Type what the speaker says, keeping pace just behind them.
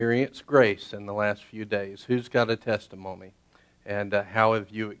Experienced grace in the last few days. Who's got a testimony? And how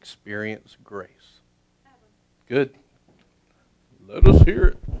have you experienced grace? Good. Let us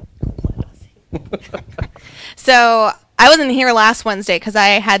hear it. So I wasn't here last Wednesday because I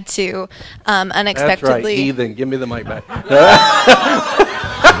had to unexpectedly. That's right, heathen. Give me the mic back. See, that's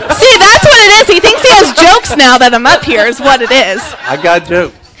what it is. He thinks he has jokes now that I'm up here is what it is. I got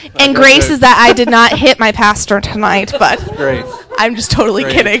jokes. And grace is that I did not hit my pastor tonight, but Grace. I'm just totally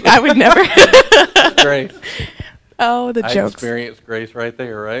Grace. kidding. I would never. Grace. Oh, the I jokes. experienced grace right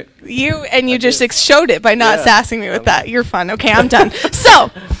there, right? You just showed it by not Yeah. sassing me with that. You're fun. Okay, I'm done.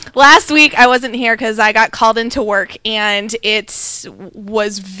 So, last week I wasn't here because I got called into work, and it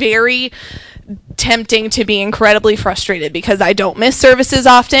was very tempting to be incredibly frustrated because I don't miss services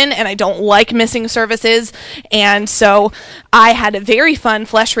often, and I don't like missing services, and so I had a very fun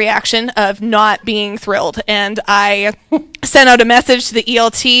flesh reaction of not being thrilled, and I sent out a message to the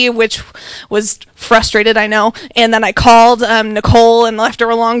ELT, which was frustrated, I know, and then I called Nicole and left her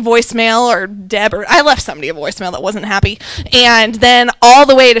a long voicemail, or Deb, or I left somebody a voicemail that wasn't happy, and then all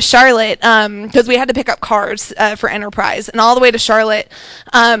the way to Charlotte, because we had to pick up cars for Enterprise, and all the way to Charlotte,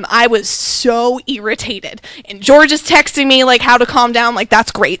 I was so irritated, and George is texting me like how to calm down, like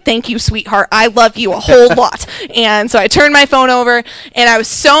that's great, thank you sweetheart, I love you a whole lot, and so I turned my phone over, and I was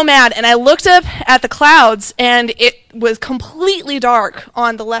so mad, and I looked up at the clouds, and it was completely dark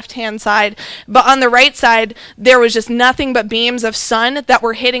on the left-hand side, but on the right side, there was just nothing but beams of sun that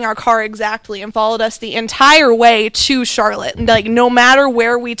were hitting our car exactly and followed us the entire way to Charlotte. And, like, no matter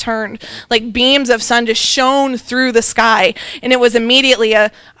where we turned, like, beams of sun just shone through the sky, and it was immediately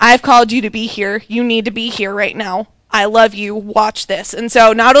I've called you to be here. You need to be here right now. I love you, watch this. And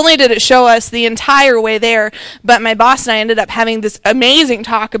so not only did it show us the entire way there, but my boss and I ended up having this amazing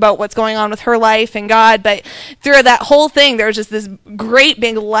talk about what's going on with her life and God, but through that whole thing, there was just this great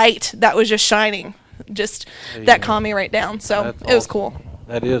big light that was just shining, just that calmed me right down. So That's it was awesome. cool.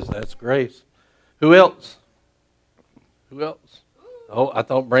 That's grace. Who else? Oh, I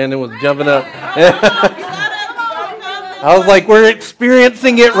thought Brandon was jumping up. I was like, we're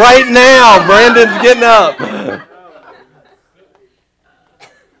experiencing it right now. Brandon's getting up.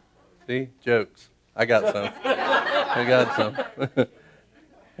 See? Jokes. I got some.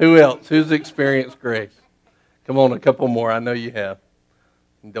 Who else? Who's experienced grace? Come on, a couple more. I know you have.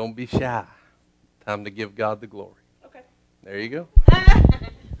 And don't be shy. Time to give God the glory. Okay. There you go.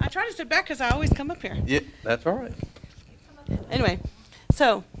 I try to sit back because I always come up here. Yeah, that's all right. Anyway,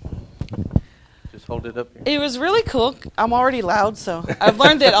 so Just hold it up here. it was really cool. I'm already loud, so I've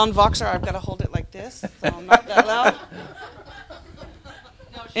learned that on Voxer I've got to hold it like this, so I'm not that loud.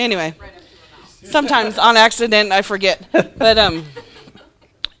 Anyway, sometimes on accident I forget. But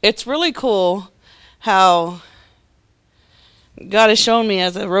it's really cool how God has shown me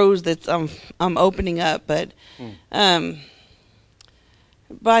as a rose that I'm opening up. But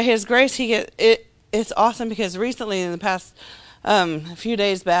by His grace, it's awesome because recently, in the past a few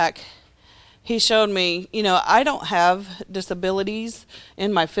days back, He showed me, I don't have disabilities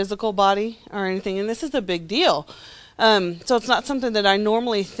in my physical body or anything, and this is a big deal. So it's not something that I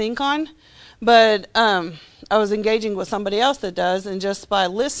normally think on, but I was engaging with somebody else that does, and just by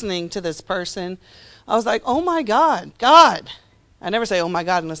listening to this person, I was like, oh my God. I never say, oh my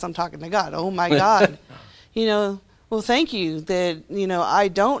God, unless I'm talking to God. Oh my God. Well, thank you that, I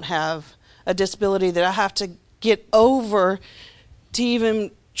don't have a disability that I have to get over to even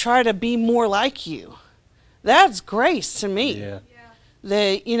try to be more like you. That's grace to me. Yeah.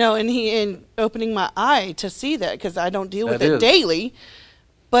 That, and opening my eye to see that, because I don't deal with it daily,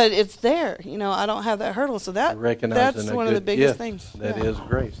 but it's there. I don't have that hurdle. So that's one of the biggest things. That is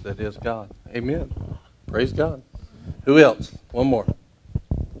grace. That is God. Amen. Praise God. Who else? One more.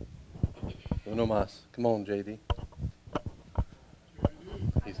 Uno más. Come on, JD.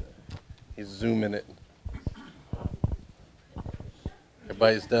 He's zooming it.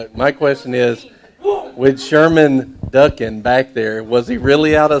 Everybody's duck. My question is, with Sherman ducking back there, was he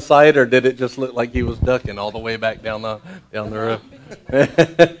really out of sight, or did it just look like he was ducking all the way back down the road?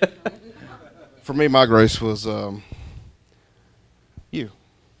 For me, my grace was you.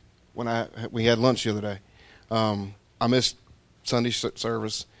 When we had lunch the other day, I missed Sunday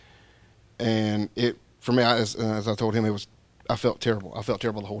service, and for me, as I told him, I felt terrible. I felt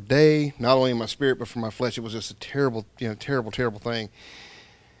terrible the whole day, not only in my spirit but for my flesh. It was just a terrible, terrible thing.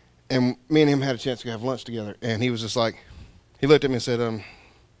 And me and him had a chance to have lunch together, and he was just like, he looked at me and said,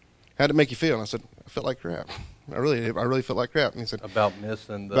 how'd it make you feel? And I said, I felt like crap. I really felt like crap. And he said, about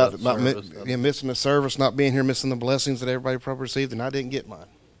missing the service. Missing the service, not being here, missing the blessings that everybody probably received, and I didn't get mine.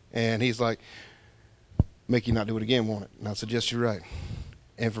 And he's like, make you not do it again, won't it? And I said, yes, you're right.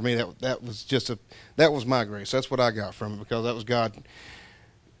 And for me, that was my grace. That's what I got from it, because that was God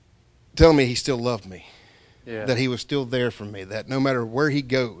telling me He still loved me, that He was still there for me, that no matter where He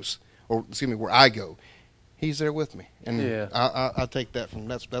goes, or where I go, He's there with me. And I take that from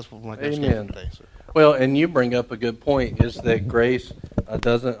that's what my grace came from today. So. Well, and you bring up a good point, is that grace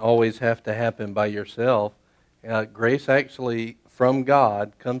doesn't always have to happen by yourself. Grace actually from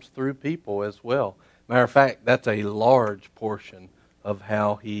God comes through people as well. Matter of fact, that's a large portion of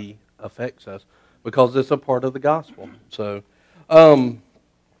how He affects us, because it's a part of the gospel. So, well,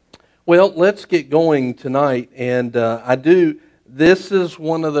 let's get going tonight. And this is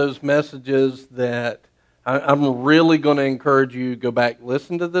one of those messages that I'm really going to encourage you to go back,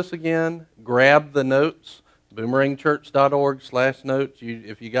 listen to this again, grab the notes, boomerangchurch.org/notes.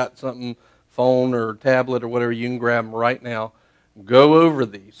 If you got something, phone or tablet or whatever, you can grab them right now. Go over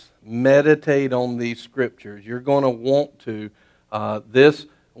these. Meditate on these scriptures. You're going to want to.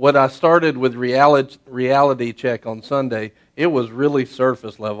 What I started with reality check on Sunday, it was really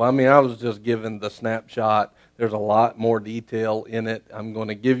surface level. I mean, I was just given the snapshot. There's a lot more detail in it. I'm going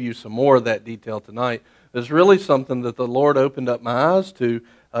to give you some more of that detail tonight. It's really something that the Lord opened up my eyes to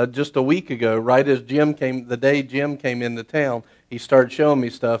just a week ago, right as the day Jim came into town. He started showing me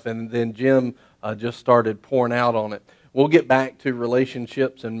stuff, and then Jim just started pouring out on it. We'll get back to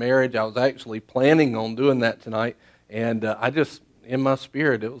relationships and marriage. I was actually planning on doing that tonight, and in my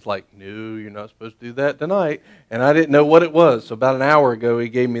spirit, it was like, no, you're not supposed to do that tonight. And I didn't know what it was. So about an hour ago, he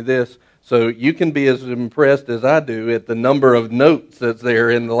gave me this. So you can be as impressed as I do at the number of notes that's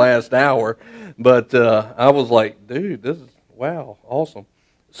there in the last hour. But I was like, dude, this is, wow, awesome.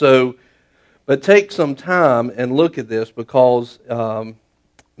 So, but take some time and look at this, because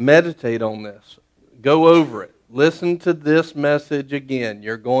meditate on this. Go over it. Listen to this message again.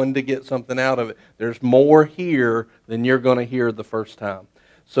 You're going to get something out of it. There's more here than you're going to hear the first time.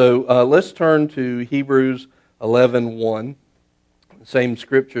 So let's turn to Hebrews 11:1, same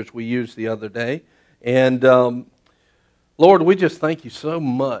scriptures we used the other day. And Lord, we just thank you so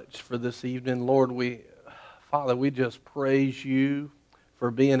much for this evening. Lord, Father, we just praise you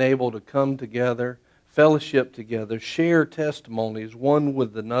for being able to come together, fellowship together, share testimonies one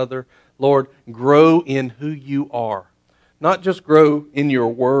with another. Lord, grow in who you are. Not just grow in your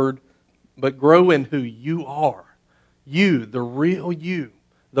word, but grow in who you are. You, the real you,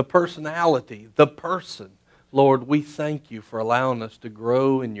 the personality, the person. Lord, we thank you for allowing us to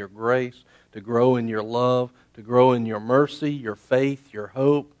grow in your grace, to grow in your love, to grow in your mercy, your faith, your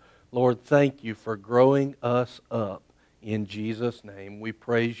hope. Lord, thank you for growing us up in Jesus' name. We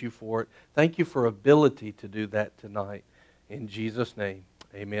praise you for it. Thank you for ability to do that tonight. In Jesus' name,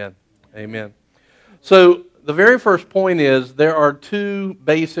 amen. Amen. So the very first point is there are two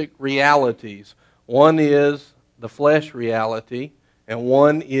basic realities. One is the flesh reality, and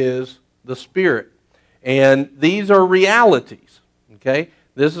one is the spirit. And these are realities. Okay?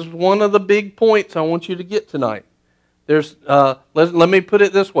 This is one of the big points I want you to get tonight. There's let me put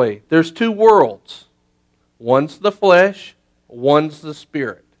it this way. There's two worlds. One's the flesh, one's the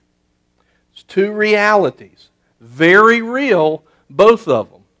spirit. It's two realities. Very real, both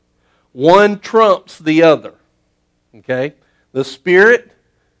of them. One trumps the other. Okay? The spirit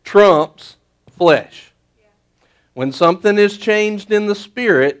trumps flesh. When something is changed in the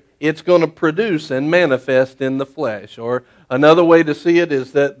spirit, it's going to produce and manifest in the flesh. Or another way to see it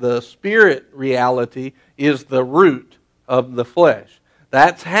is that the spirit reality is the root of the flesh.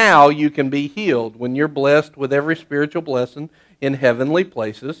 That's how you can be healed. When you're blessed with every spiritual blessing in heavenly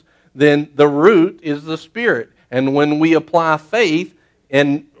places, then the root is the spirit. And when we apply faith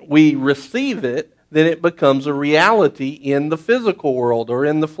and we receive it, then it becomes a reality in the physical world or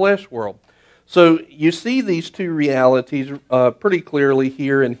in the flesh world. So you see these two realities pretty clearly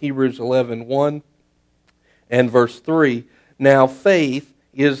here in Hebrews 11:1 and verse 3. Now faith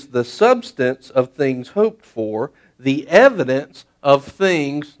is the substance of things hoped for, the evidence of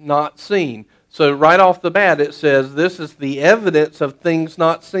things not seen. So right off the bat it says this is the evidence of things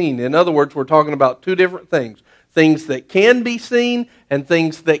not seen. In other words, we're talking about two different things. Things that can be seen and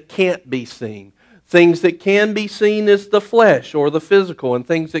things that can't be seen. Things that can be seen is the flesh or the physical, and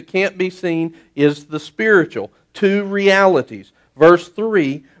things that can't be seen is the spiritual. Two realities. Verse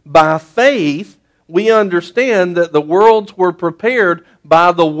 3, by faith we understand that the worlds were prepared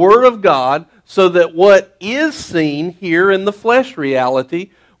by the Word of God, so that what is seen here in the flesh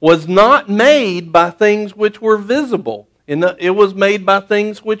reality was not made by things which were visible. It was made by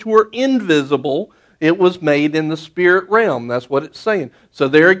things which were invisible. It was made in the spirit realm. That's what it's saying. So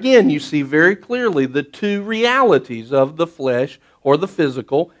there again, you see very clearly the two realities of the flesh or the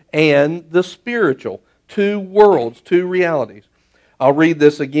physical and the spiritual. Two worlds, two realities. I'll read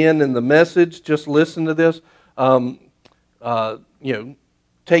this again in the Message. Just listen to this.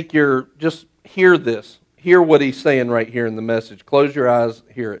 Just hear this. Hear what he's saying right here in the Message. Close your eyes,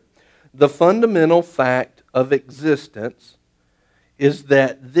 hear it. The fundamental fact of existence is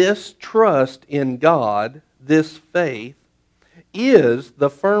that this trust in God, this faith, is the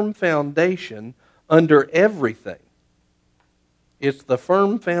firm foundation under everything. It's the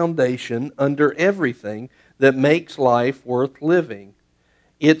firm foundation under everything that makes life worth living.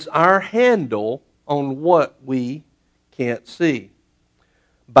 It's our handle on what we can't see.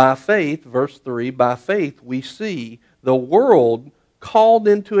 By faith, verse 3, by faith we see the world called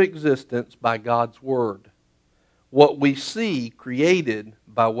into existence by God's Word. What we see created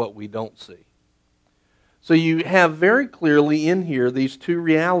by what we don't see. So you have very clearly in here these two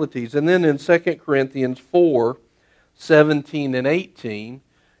realities. And then in 2 Corinthians 4, 17 and 18,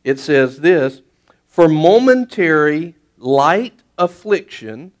 it says this, for momentary light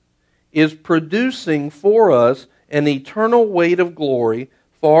affliction is producing for us an eternal weight of glory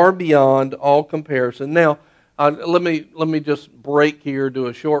far beyond all comparison. Now, let me just break here, do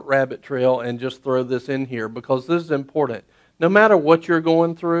a short rabbit trail, and just throw this in here because this is important. No matter what you're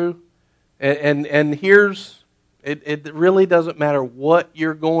going through, and here's, it really doesn't matter what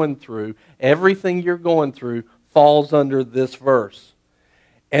you're going through. Everything you're going through falls under this verse.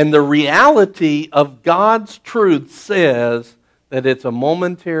 And the reality of God's truth says that it's a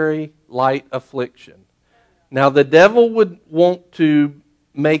momentary light affliction. Now, the devil would want to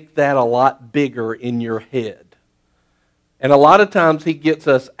make that a lot bigger in your head. And a lot of times he gets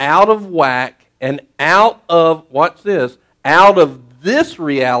us out of whack and out of, watch this, out of this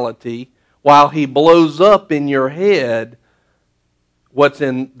reality while he blows up in your head what's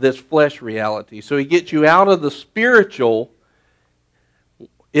in this flesh reality. So he gets you out of the spiritual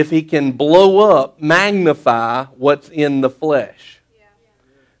if he can blow up, magnify what's in the flesh.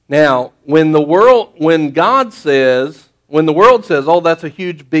 Now, when the world says, oh, that's a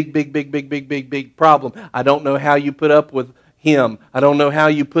huge, big problem. I don't know how you put up with him. I don't know how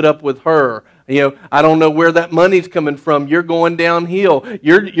you put up with her. I don't know where that money's coming from. You're going downhill.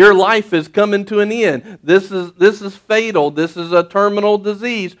 Your life is coming to an end. This is fatal. This is a terminal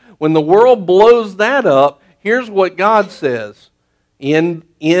disease. When the world blows that up, here's what God says in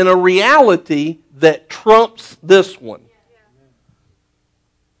a reality that trumps this one.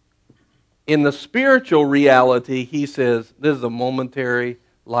 In the spiritual reality, he says, this is a momentary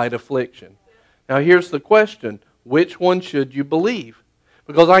light affliction. Now here's the question. Which one should you believe?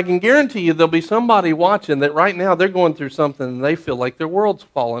 Because I can guarantee you there'll be somebody watching that right now they're going through something and they feel like their world's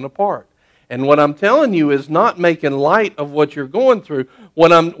falling apart. And what I'm telling you is not making light of what you're going through.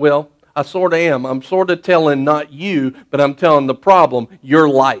 I sort of am. I'm sort of telling not you, but I'm telling the problem, you're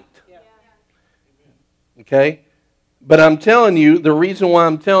light. Okay? But I'm telling you, the reason why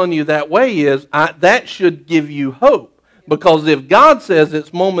I'm telling you that way is that should give you hope. Because if God says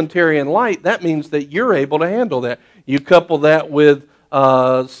it's momentary and light, that means that you're able to handle that. You couple that with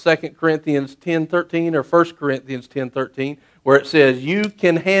 2 Corinthians 10:13 or 1 Corinthians 10:13, where it says you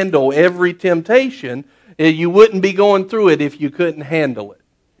can handle every temptation. You wouldn't be going through it if you couldn't handle it.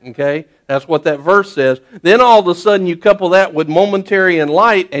 Okay? That's what that verse says. Then all of a sudden you couple that with momentary and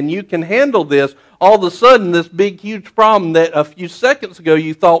light and you can handle this. All of a sudden this big, huge problem that a few seconds ago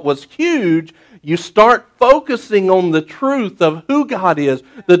you thought was huge, you start focusing on the truth of who God is,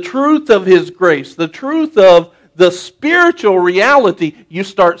 the truth of His grace, the truth of the spiritual reality. You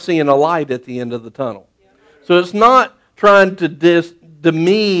start seeing a light at the end of the tunnel. So it's not trying to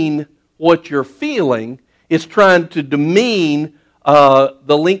demean what you're feeling. It's trying to demean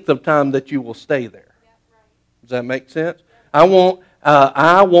the length of time that you will stay there. Does that make sense? I want,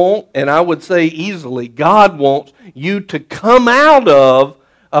 and I would say easily, God wants you to come out of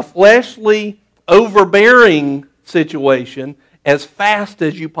a fleshly, overbearing situation as fast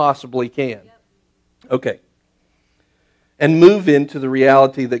as you possibly can. Okay. And move into the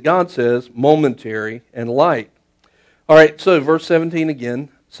reality that God says, momentary and light. All right, so verse 17 again,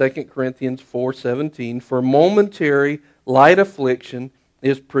 2 Corinthians 4:17. For momentary light affliction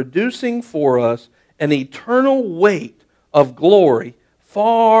is producing for us an eternal weight of glory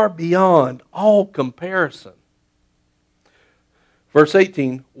far beyond all comparison. Verse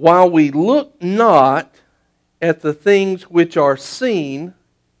 18, while we look not at the things which are seen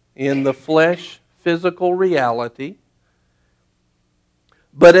in the flesh, physical reality,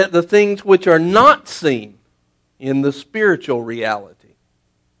 but at the things which are not seen in the spiritual reality.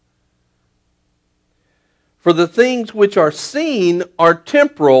 For the things which are seen are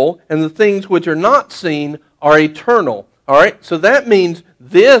temporal, and the things which are not seen are eternal. All right, so that means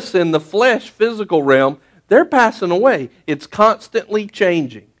this in the flesh, physical realm, they're passing away. It's constantly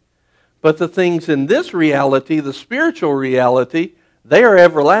changing. But the things in this reality, the spiritual reality, they are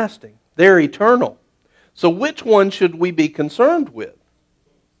everlasting. They're eternal. So which one should we be concerned with?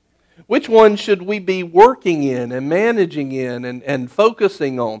 Which one should we be working in and managing in and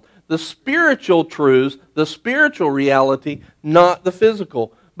focusing on? The spiritual truths, the spiritual reality, not the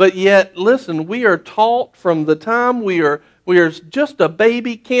physical. But yet, listen, we are taught from the time we are just a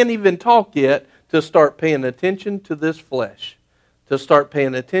baby, can't even talk yet, to start paying attention to this flesh, to start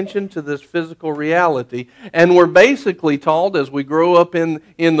paying attention to this physical reality. And we're basically taught as we grow up in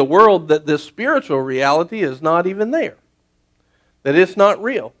the world that this spiritual reality is not even there, that it's not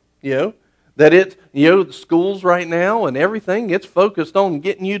real. That it's, the schools right now and everything, it's focused on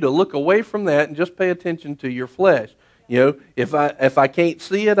getting you to look away from that and just pay attention to your flesh. If I can't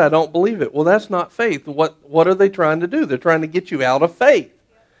see it, I don't believe it. Well, that's not faith. What are they trying to do? They're trying to get you out of faith.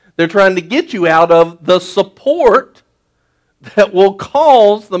 They're trying to get you out of the support that will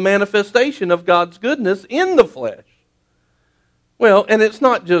cause the manifestation of God's goodness in the flesh. Well, and it's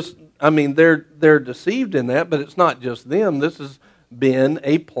not just, they're deceived in that, but it's not just them. This has been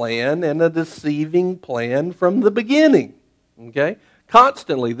a plan and a deceiving plan from the beginning. Okay?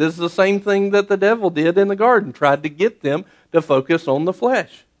 Constantly. This is the same thing that the devil did in the garden. Tried to get them to focus on the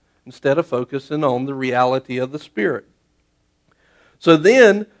flesh instead of focusing on the reality of the Spirit. So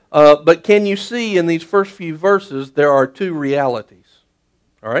then, but can you see in these first few verses, there are two realities.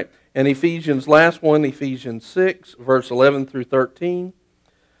 All right? And Ephesians, last one, Ephesians 6, verse 11 through 13.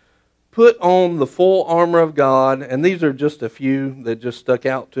 Put on the full armor of God, and these are just a few that just stuck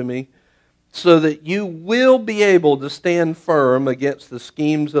out to me, so that you will be able to stand firm against the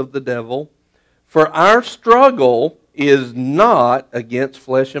schemes of the devil. For our struggle is not against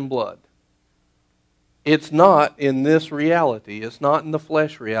flesh and blood. It's not in this reality. It's not in the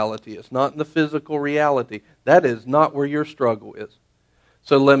flesh reality. It's not in the physical reality. That is not where your struggle is.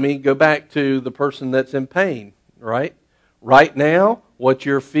 So let me go back to the person that's in pain, right? Right now, what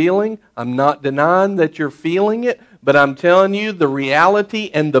you're feeling, I'm not denying that you're feeling it, but I'm telling you the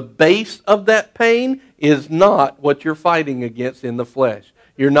reality and the base of that pain is not what you're fighting against in the flesh.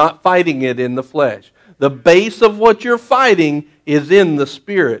 You're not fighting it in the flesh. The base of what you're fighting is in the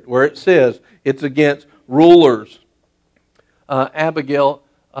Spirit, where it says it's against rulers. Abigail,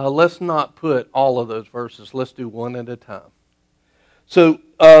 let's not put all of those verses. Let's do one at a time. So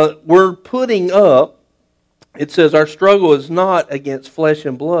we're putting up, it says our struggle is not against flesh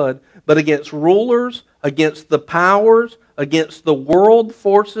and blood, but against rulers, against the powers, against the world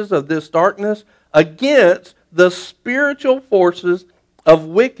forces of this darkness, against the spiritual forces of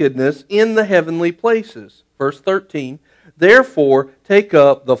wickedness in the heavenly places. Verse 13, therefore take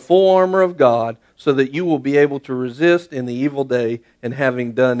up the full armor of God so that you will be able to resist in the evil day, and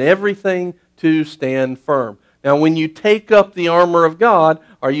having done everything to stand firm. Now, when you take up the armor of God,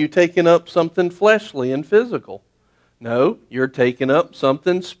 are you taking up something fleshly and physical? No, you're taking up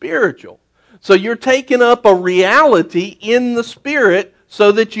something spiritual. So you're taking up a reality in the Spirit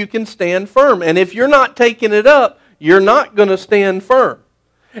so that you can stand firm. And if you're not taking it up, you're not going to stand firm.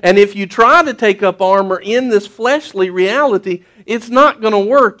 And if you try to take up armor in this fleshly reality, it's not going to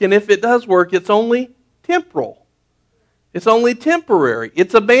work. And if it does work, it's only temporal. It's only temporary.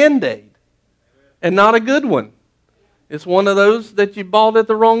 It's a Band-Aid. And not a good one. It's one of those that you bought at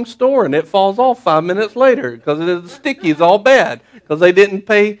the wrong store and it falls off 5 minutes later because the sticky's all bad because they didn't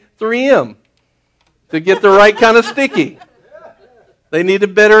pay 3M to get the right kind of sticky. They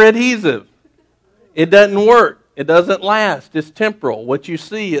needed better adhesive. It doesn't work. It doesn't last. It's temporal. What you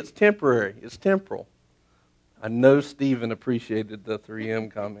see, it's temporary. It's temporal. I know Stephen appreciated the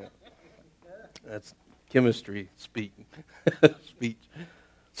 3M comment. That's chemistry speech.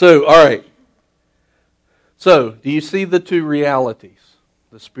 So, all right. So, do you see the two realities?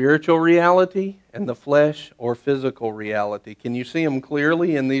 The spiritual reality and the flesh or physical reality. Can you see them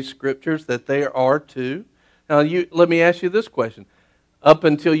clearly in these scriptures that there are two? Now, let me ask you this question. Up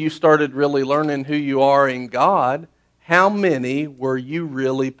until you started really learning who you are in God, how many were you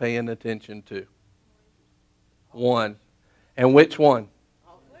really paying attention to? One. And which one?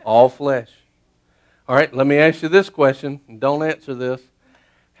 All flesh. All right, let me ask you this question, and don't answer this.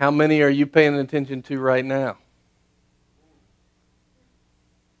 How many are you paying attention to right now?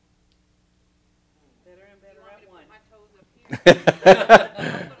 Better and better at one.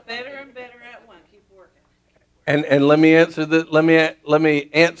 Better and better at one. Keep working. And let me answer let me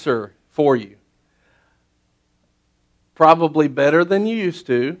answer for you. Probably better than you used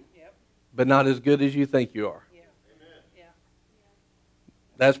to, but not as good as you think you are.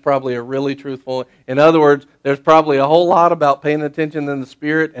 That's probably a really truthful. In other words, there's probably a whole lot about paying attention in the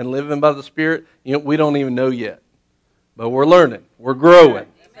Spirit and living by the Spirit. We don't even know yet. But we're learning. We're growing.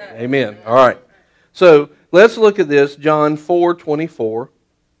 Amen. All right. So let's look at this, John 4:24.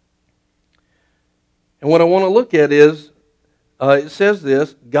 And what I want to look at is, it says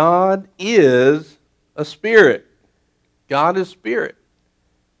this, God is a spirit. God is spirit.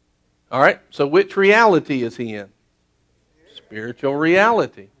 All right, so which reality is he in? Spiritual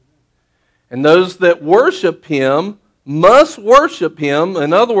reality. And those that worship him must worship him.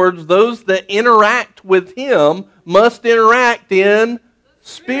 In other words, those that interact with him must interact in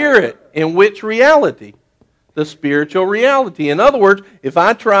spirit. In which reality? The spiritual reality. In other words, if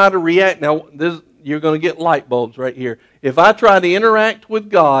I try to react, now you're going to get light bulbs right here. If I try to interact with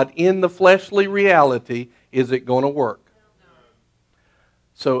God in the fleshly reality, is it going to work?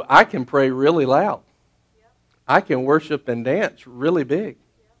 So I can pray really loud. I can worship and dance really big.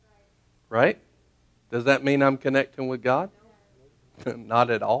 Right? Does that mean I'm connecting with God?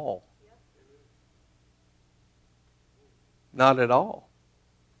 Not at all. Not at all.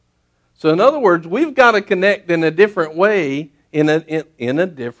 So in other words, we've got to connect in a different way, in a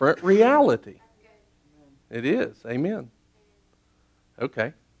different reality. It is. Amen.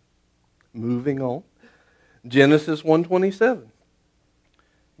 Okay. Moving on. Genesis 1:27.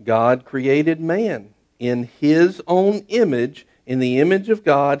 God created man in his own image. In the image of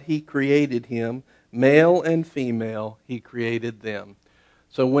God, he created him. Male and female, he created them.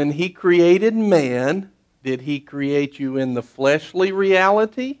 So when he created man, did he create you in the fleshly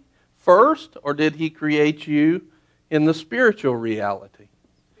reality first, or did he create you in the spiritual reality?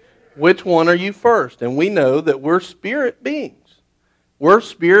 Which one are you first? And we know that we're spirit beings. We're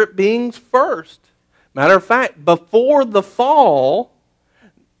spirit beings first. Matter of fact, before the fall,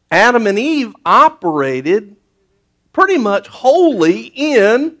 Adam and Eve operated pretty much wholly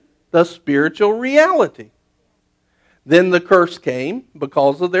in the spiritual reality. Then the curse came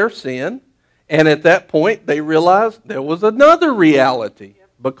because of their sin, and at that point they realized there was another reality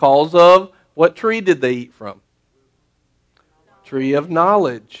because of what tree did they eat from? Tree of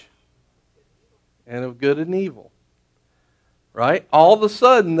knowledge and of good and evil. Right? All of a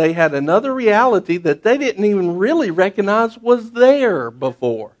sudden they had another reality that they didn't even really recognize was there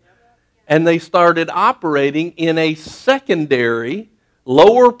before. And they started operating in a secondary,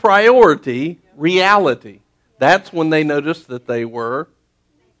 lower priority reality. That's when they noticed that they were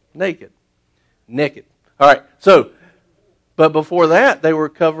naked. All right, but before that, they were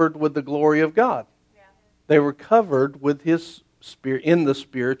covered with the glory of God. They were covered with his spirit in the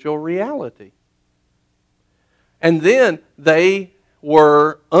spiritual reality. And then they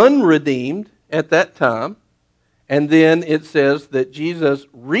were unredeemed at that time. And then it says that Jesus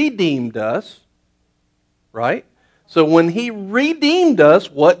redeemed us, right? So when he redeemed us,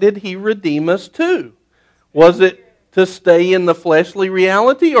 what did he redeem us to? Was it to stay in the fleshly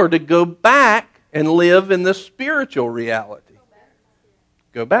reality or to go back and live in the spiritual reality?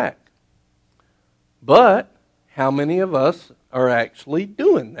 Go back. But how many of us are actually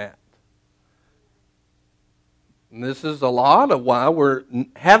doing that? And this is a lot of why we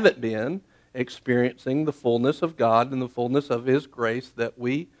haven't been experiencing the fullness of God and the fullness of his grace that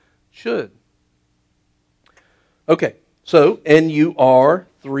we should. Okay, so, and you are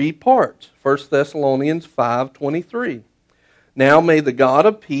three parts. 1 Thessalonians 5:23. Now may the God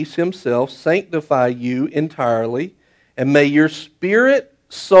of peace himself sanctify you entirely, and may your spirit,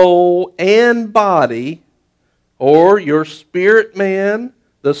 soul, and body, or your spirit man,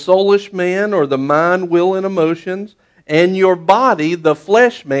 the soulish man, or the mind, will, and emotions, and your body, the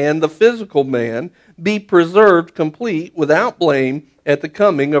flesh man, the physical man, be preserved complete without blame at the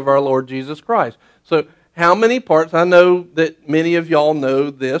coming of our Lord Jesus Christ. So how many parts, I know that many of y'all know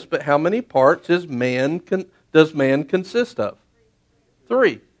this, but how many parts does man consist of?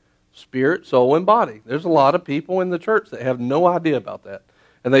 3. Spirit, soul, and body. There's a lot of people in the church that have no idea about that.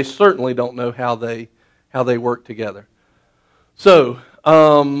 And they certainly don't know how they work together. So,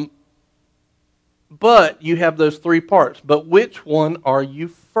 but you have those 3 parts. But which one are you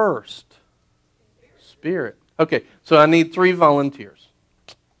first? Spirit. Okay, so I need 3 volunteers.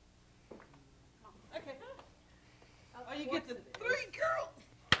 Okay. Oh, you get the 3 girls.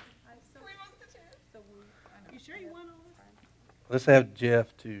 3 musketeers. You sure you want all this? Let's have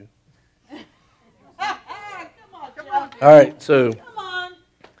Jeff too. Come on, Jeff. All right, so Come on.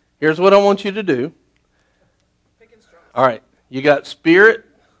 here's what I want you to do. All right, you got spirit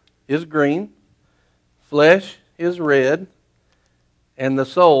is green, flesh is red, and the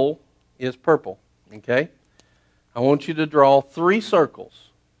soul is purple. Okay? I want you to draw 3 circles.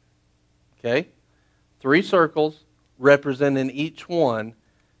 Okay? 3 circles representing each one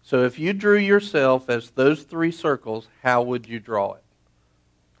So if you drew yourself as those three circles, how would you draw it?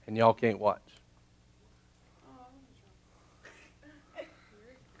 And y'all can't watch.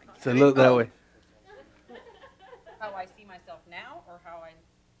 So look that way. How I see myself now, or how I...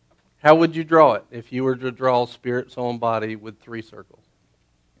 How would you draw it if you were to draw spirit, soul, and body with three circles?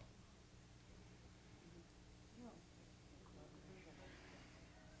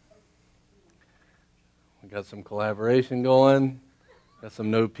 We got some collaboration going. Got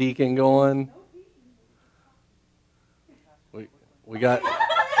some no peeking going. We got...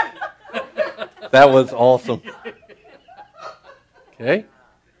 That was awesome. Okay.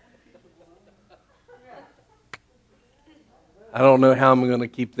 I don't know how I'm going to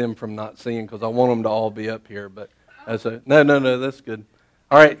keep them from not seeing because I want them to all be up here. But no, that's good.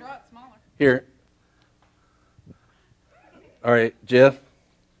 All right, Draw it smaller. here. All right, Jeff.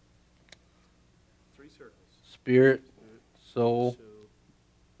 Three circles. Spirit, soul.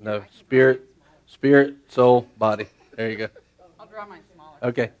 No, spirit, soul, body. There you go. I'll draw mine smaller.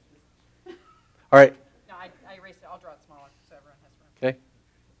 Okay. All right. No, I erased it. I'll draw it smaller so everyone has room. Okay.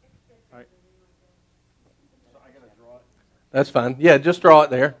 All right. So I gotta draw it. That's fine. Yeah, just draw it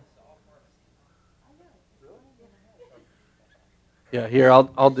there. Yeah, here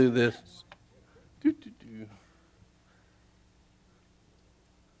I'll do this.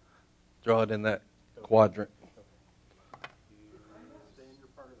 Draw it in that quadrant. Stay in your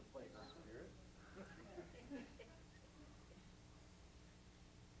part of the place. Spirit.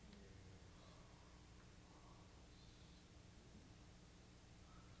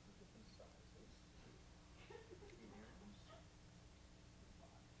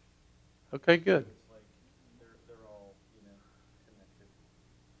 Okay, good. It's like they're all, connected.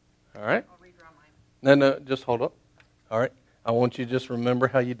 All right. I'll redraw mine. No, just hold up. All right. I want you to just remember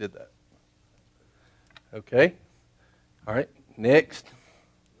how you did that. Okay. All right. Next.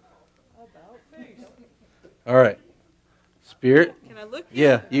 All right. Spirit. Can I look?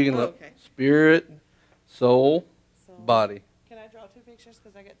 Yeah, you can look. Okay. Spirit, soul, So, body. Can I draw two pictures?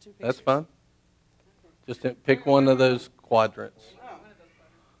 Because I got two pictures. That's fine. Just pick one of those quadrants. Oh.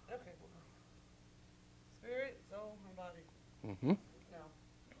 Okay. Spirit, soul, and body. Mm-hmm. No,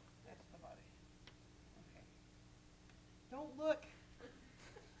 that's the body. Okay. Don't look.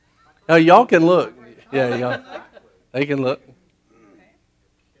 Oh, y'all can look. Yeah, y'all. They can look.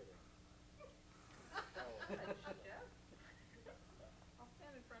 I'll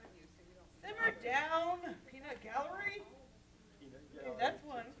stand in front of you so you don't... Simmer down. Peanut gallery. Okay, that's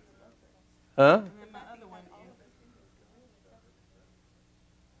one. Huh? And then my other one is.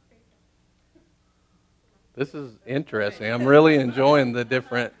 This is interesting. I'm really enjoying the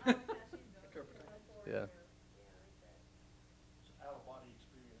different. Yeah.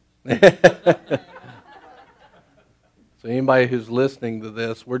 So anybody who's listening to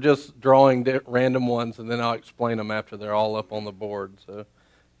this, we're just drawing random ones, and then I'll explain them after they're all up on the board. So,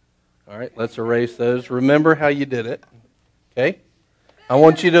 all right, let's erase those. Remember how you did it. Okay. I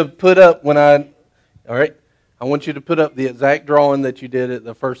want you to put up all right. I want you to put up the exact drawing that you did it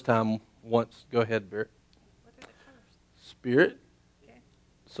the first time. Once. Go ahead, Barrett. What did it first? Spirit, Okay.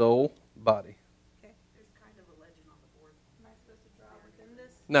 soul, body. Okay. There's kind of a legend on the board. Am I supposed to draw within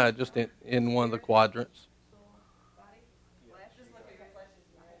this? No, just in one of the quadrants. Soul, body? Flesh? Just look at your flesh is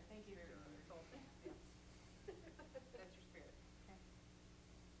small. Thank you very much. Soul. Yeah. That's your spirit.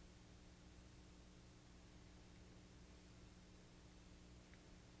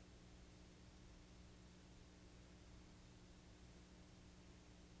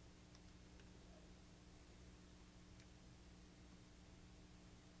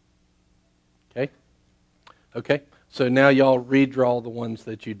 Okay. Okay? Okay. So now y'all redraw the ones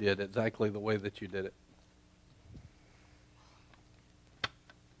that you did exactly the way that you did it.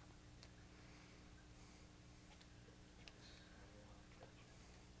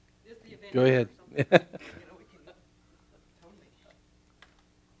 Just the event Go ahead. or something. Totally.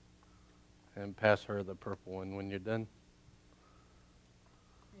 And pass her the purple one when you're done.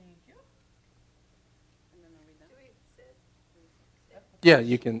 Thank you. And then are we done? Do we sit? Yeah,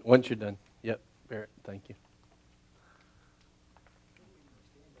 you can once you're done. Yep, Barrett, thank you.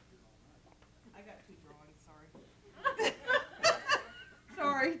 I got two drawings, sorry.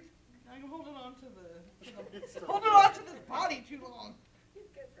 Sorry. I'm holding on to holding on to this body too long. He's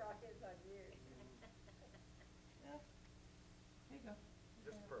going to draw his on you. Yeah. There you go.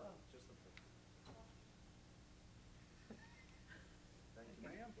 Just the purple. Just the purple. Thank you,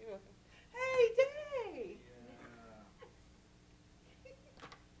 ma'am. You're welcome. Hey, Day!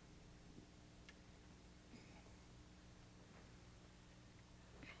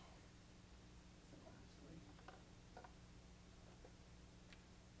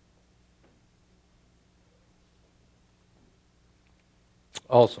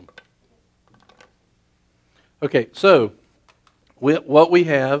 Awesome. Okay, so what we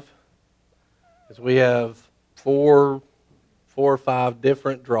have is we have four or five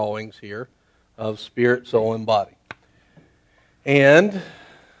different drawings here of spirit, soul, and body. And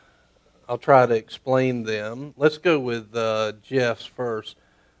I'll try to explain them. Let's go with Jeff's first.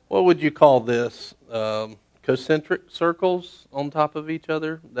 What would you call this? Concentric circles on top of each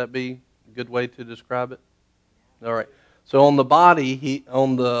other? That'd be a good way to describe it? All right. So on the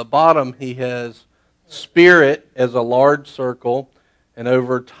bottom, he has spirit as a large circle, and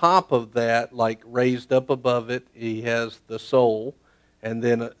over top of that, like raised up above it, he has the soul, and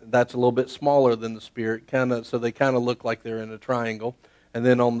then that's a little bit smaller than the spirit, so they kind of look like they're in a triangle. And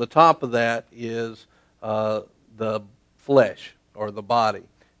then on the top of that is the flesh, or the body,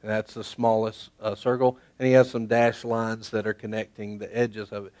 and that's the smallest circle, and he has some dashed lines that are connecting the edges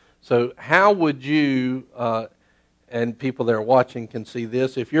of it. So how would you, and people that are watching can see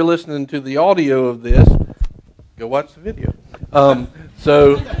this, if you're listening to the audio of this, go watch the video.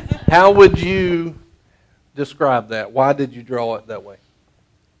 So how would you describe that? Why did you draw it that way?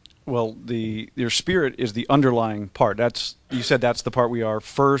 Well, your spirit is the underlying part. You said that's the part we are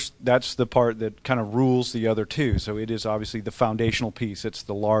first. That's the part that kind of rules the other two. So it is obviously the foundational piece. It's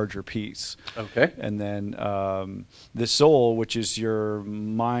the larger piece. Okay. And then the soul, which is your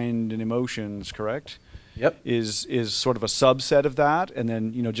mind and emotions, correct? Yep. Is sort of a subset of that, and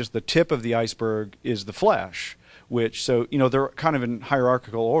then just the tip of the iceberg is the flesh. They're kind of in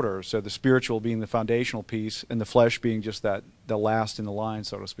hierarchical order. So the spiritual being the foundational piece, and the flesh being just the last in the line,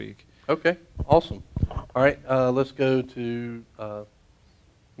 so to speak. Okay, awesome. All right, let's go to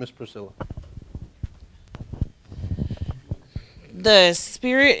Miss Priscilla. The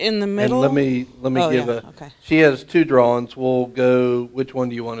spirit in the middle. And let me give Okay. She has two drawings. We'll go. Which one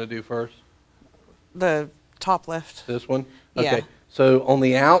do you want to do first? The top left. This one. Yeah. Okay. So on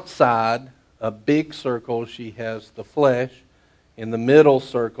the outside, a big circle, she has the flesh. In the middle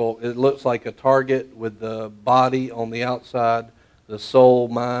circle, it looks like a target with the body on the outside, the soul,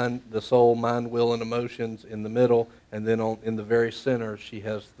 mind, will, and emotions in the middle, and then in the very center, she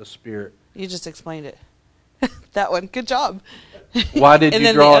has the spirit. You just explained it. That one. Good job. Why did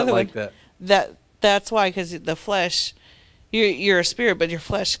you draw it like that? That's why, because the flesh, you're a spirit, but your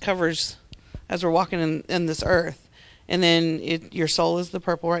flesh covers, as we're walking in this earth. And then your soul is the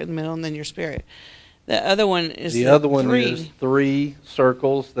purple right in the middle, and then your spirit. The other one is is three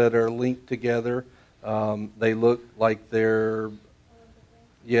circles that are linked together. They look like they're,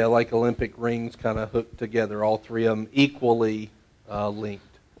 like Olympic rings kind of hooked together, all three of them equally linked.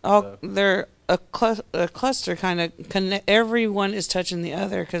 They're a cluster kind of, every one is touching the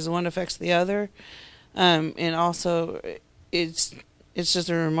other because one affects the other. And also, it's just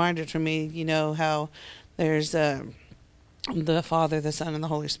a reminder to me, how there's the Father, the Son, and the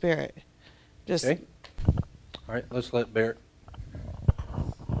Holy Spirit. Okay. All right, let's let Barrett.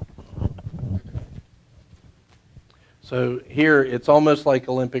 So here, it's almost like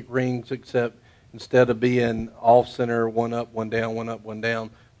Olympic rings, except instead of being off center, one up, one down, one up, one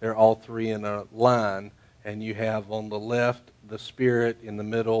down, they're all three in a line. And you have on the left the spirit, in the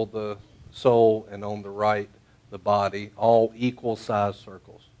middle the soul, and on the right the body, all equal size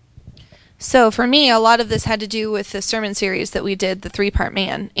circles. So for me, a lot of this had to do with the sermon series that we did, the 3-part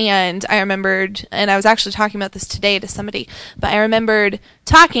man. And I remembered, and I was actually talking about this today to somebody, but I remembered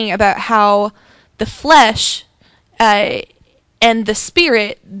talking about how the flesh and the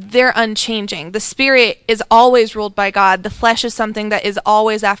spirit, they're unchanging. The spirit is always ruled by God. The flesh is something that is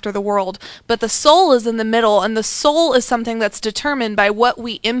always after the world. But the soul is in the middle, and the soul is something that's determined by what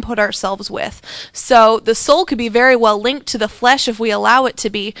we input ourselves with. So the soul could be very well linked to the flesh if we allow it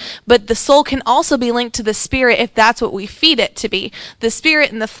to be, but the soul can also be linked to the spirit if that's what we feed it to be. The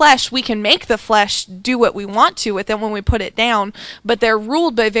spirit and the flesh, we can make the flesh do what we want to with it when we put it down, but they're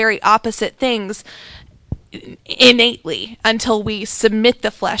ruled by very opposite things innately until we submit the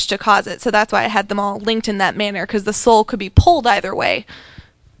flesh to cause it. So that's why I had them all linked in that manner, because the soul could be pulled either way,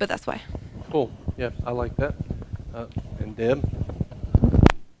 but that's why. Cool. Yeah, I like that. And Deb?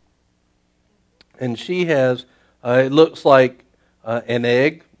 And she has, it looks like an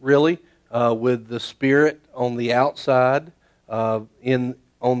egg, really, with the spirit on the outside. On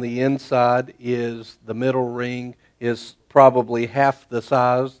the inside is the middle ring is probably half the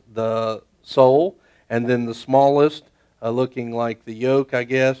size, the soul. And then the smallest, looking like the yolk, I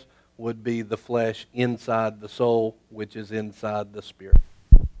guess, would be the flesh inside the soul, which is inside the spirit.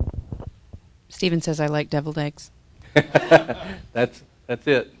 Stephen says I like deviled eggs. That's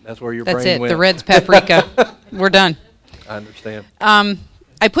it. That's where your brain went. That's it. The red's paprika. We're done. I understand.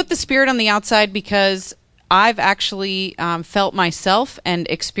 I put the spirit on the outside because I've actually felt myself and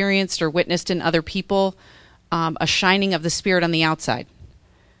experienced or witnessed in other people a shining of the Spirit on the outside.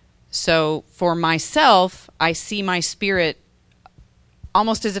 So for myself, I see my spirit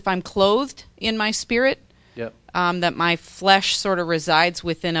almost as if I'm clothed in my spirit. Yep. That my flesh sort of resides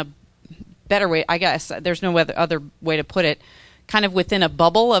within a better way, I guess. There's no other way to put it. Kind of within a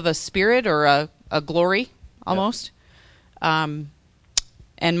bubble of a spirit or a glory, almost. Yep.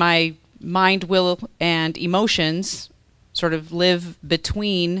 And my mind, will, and emotions sort of live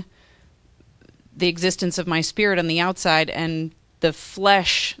between the existence of my spirit on the outside and the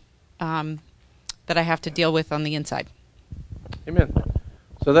flesh that I have to deal with on the inside. Amen.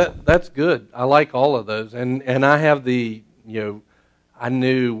 So that's good. I like all of those. And I have I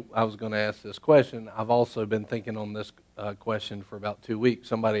knew I was going to ask this question. I've also been thinking on this question for about 2 weeks.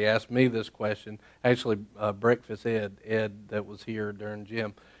 Somebody asked me this question. Actually, Breakfast Ed that was here during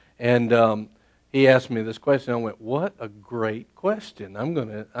gym. And he asked me this question. I went, what a great question. I'm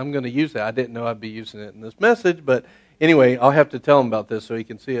gonna use that. I didn't know I'd be using it in this message, but anyway, I'll have to tell him about this so he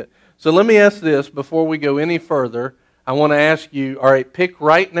can see it. So let me ask this before we go any further. I want to ask you, all right, pick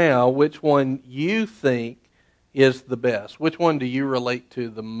right now which one you think is the best. Which one do you relate to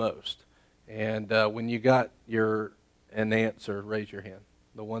the most? And when you got an answer, raise your hand.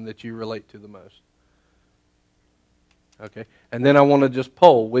 The one that you relate to the most. Okay, and then I want to just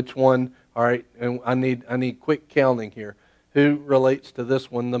poll which one. All right, and I need quick counting here. Who relates to this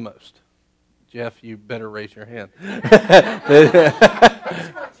one the most? Jeff, you better raise your hand.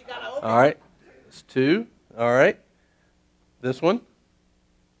 All right, it's 2. All right, this one.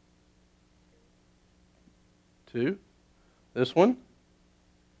 2. This one.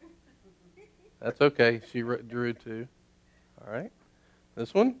 That's okay. She drew 2. All right,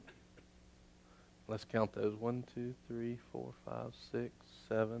 this one. Let's count those. 1, 2, 3, 4, 5, 6,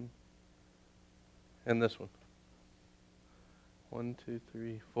 7. And this one. 1, 2,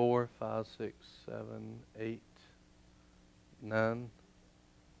 3, 4, 5, 6, 7, 8, 9.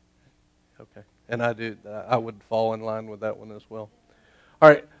 Okay. And I would fall in line with that one as well. All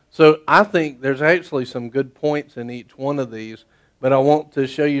right. So I think there's actually some good points in each one of these, but I want to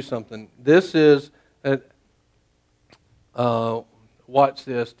show you something. This is watch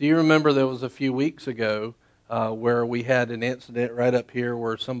this. Do you remember there was a few weeks ago where we had an incident right up here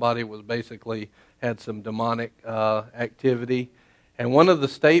where somebody was basically had some demonic activity? And one of the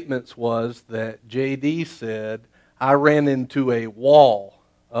statements was that J.D. said, I ran into a wall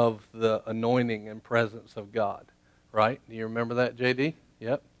of the anointing and presence of God. Right? Do you remember that, J.D.?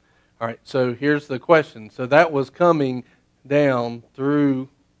 Yep. All right, so here's the question. So that was coming down through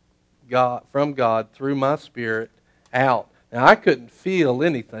God, from God, through my spirit, out. Now, I couldn't feel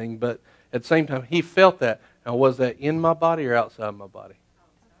anything, but at the same time, he felt that. Now, was that in my body or outside my body?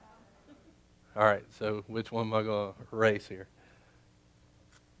 All right, so which one am I going to erase here?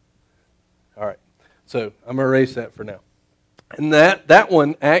 All right, so I'm going to erase that for now. And that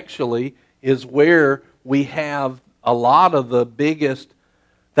one actually is where we have a lot of the biggest,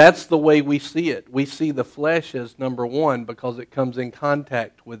 that's the way we see it. We see the flesh as number one because it comes in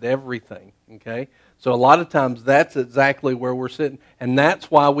contact with everything, okay? So a lot of times that's exactly where we're sitting. And that's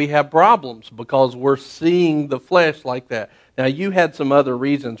why we have problems, because we're seeing the flesh like that. Now, you had some other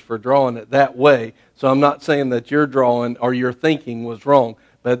reasons for drawing it that way, so I'm not saying that your drawing or your thinking was wrong.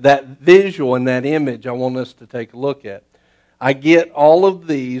 But that visual and that image I want us to take a look at. I get all of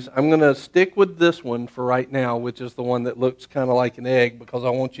these. I'm going to stick with this one for right now, which is the one that looks kind of like an egg, because I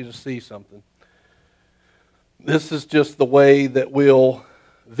want you to see something. This is just the way that we'll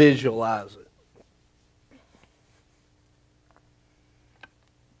visualize it.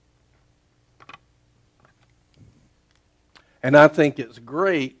 And I think it's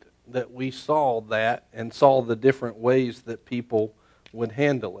great that we saw that and saw the different ways that people would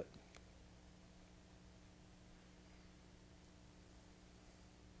handle it.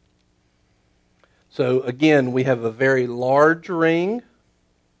 So again, we have a very large ring.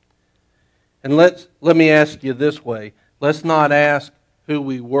 And let me ask you this way. Let's not ask who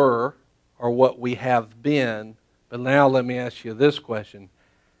we were or what we have been, but now let me ask you this question.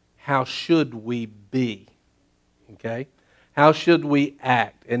 How should we be? Okay? How should we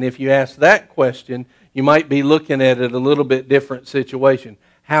act? And if you ask that question, you might be looking at it a little bit different situation.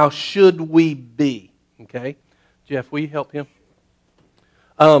 How should we be? Okay? Jeff, will you help him?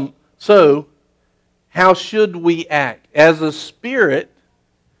 So, how should we act? As a spirit,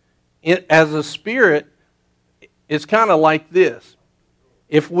 it's kind of like this.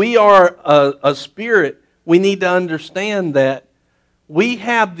 If we are a spirit, we need to understand that we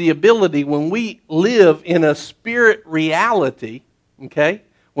have the ability, when we live in a spirit reality, okay,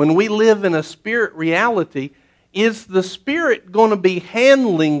 when we live in a spirit reality, is the Spirit going to be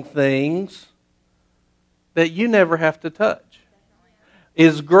handling things that you never have to touch?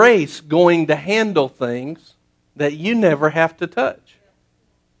 Is grace going to handle things that you never have to touch?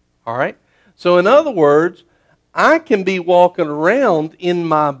 All right? So in other words, I can be walking around in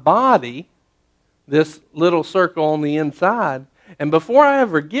my body, this little circle on the inside, and before I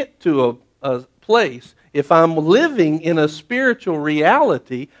ever get to a place, if I'm living in a spiritual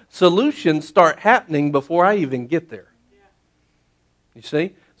reality, solutions start happening before I even get there. You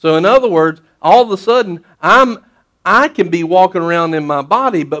see? So in other words, all of a sudden, I can be walking around in my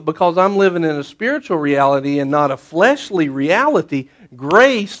body, but because I'm living in a spiritual reality and not a fleshly reality,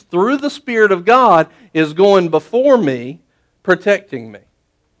 grace through the Spirit of God is going before me, protecting me,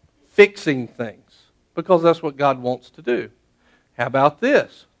 fixing things, because that's what God wants to do. How about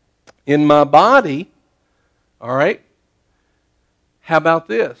this? In my body, all right, how about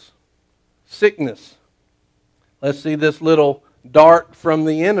this? Sickness. Let's see, this little dart from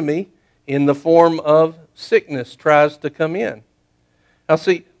the enemy in the form of sickness tries to come in. Now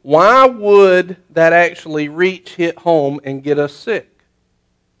see, why would that actually hit home and get us sick?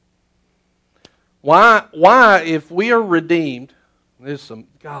 Why, if we are redeemed, there's some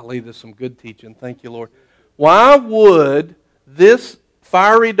good teaching, thank you, Lord. Why would this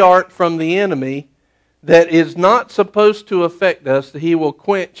fiery dart from the enemy that is not supposed to affect us, that he will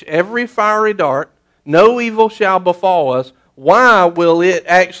quench every fiery dart, no evil shall befall us, why will it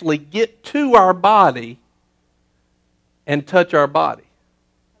actually get to our body and touch our body?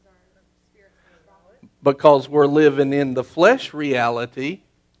 Because we're living in the flesh reality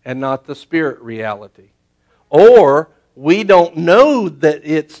and not the spirit reality. Or we don't know that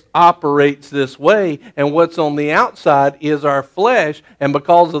it operates this way, and what's on the outside is our flesh, and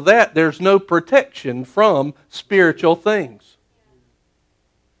because of that, there's no protection from spiritual things.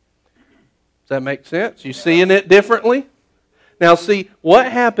 Does that make sense? You seeing it differently? Now see, what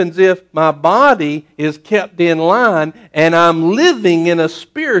happens if my body is kept in line and I'm living in a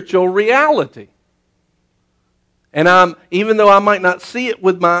spiritual reality? And even though I might not see it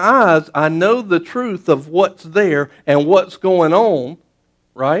with my eyes, I know the truth of what's there and what's going on,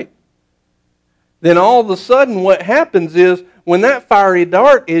 right? Then all of a sudden what happens is when that fiery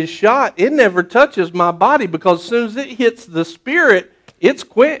dart is shot, it never touches my body because as soon as it hits the spirit, it's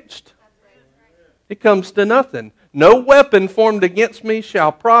quenched. It comes to nothing. No weapon formed against me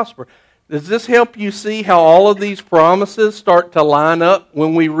shall prosper. Does this help you see how all of these promises start to line up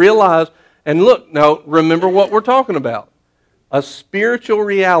when we realize? And look, now remember what we're talking about. A spiritual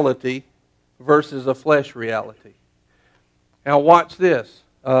reality versus a flesh reality. Now watch this.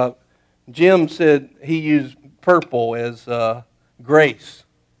 Jim said he used purple as grace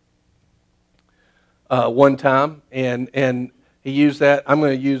one time. And he used that. I'm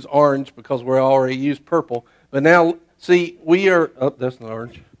going to use orange because we already used purple. But now, see, we are... Oh, that's not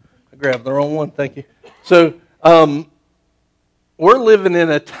orange. I grabbed the wrong one. Thank you. So... we're living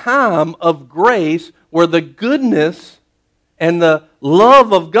in a time of grace where the goodness and the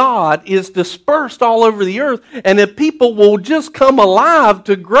love of God is dispersed all over the earth. And if people will just come alive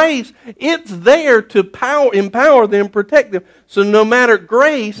to grace, it's there to empower them, protect them. So no matter,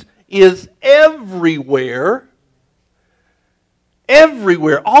 grace is everywhere,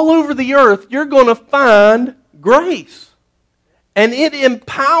 all over the earth, you're going to find grace. And it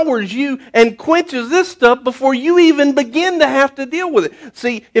empowers you and quenches this stuff before you even begin to have to deal with it.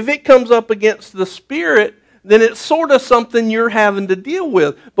 See, if it comes up against the Spirit, then it's sort of something you're having to deal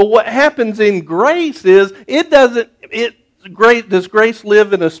with. But what happens in grace is, does grace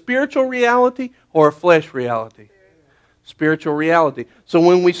live in a spiritual reality or a flesh reality? Spiritual reality. So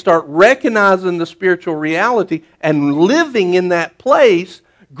when we start recognizing the spiritual reality and living in that place,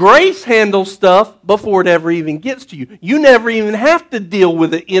 grace handles stuff before it ever even gets to you. You never even have to deal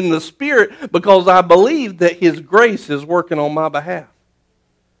with it in the Spirit because I believe that His grace is working on my behalf.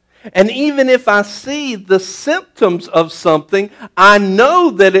 And even if I see the symptoms of something, I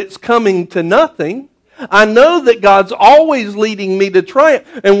know that it's coming to nothing. I know that God's always leading me to triumph.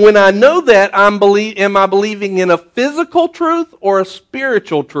 And when I know that, am I believing in a physical truth or a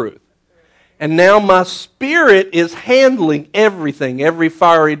spiritual truth? And now my spirit is handling everything, every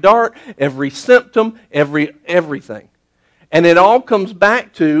fiery dart, every symptom, everything. And it all comes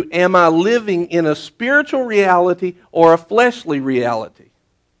back to, am I living in a spiritual reality or a fleshly reality?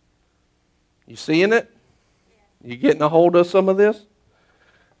 You seeing it? You getting a hold of some of this?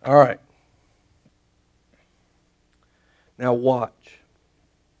 All right. Now watch.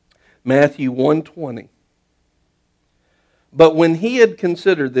 Matthew 1:20. But when he had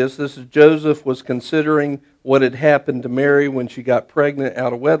considered this is Joseph was considering what had happened to Mary when she got pregnant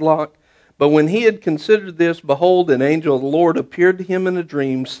out of wedlock. But when he had considered this, behold, an angel of the Lord appeared to him in a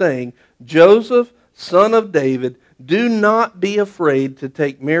dream, saying, Joseph, son of David, do not be afraid to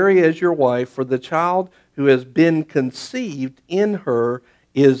take Mary as your wife, for the child who has been conceived in her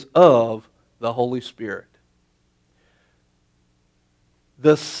is of the Holy Spirit.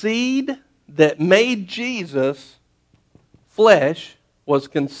 The seed that made Jesus flesh was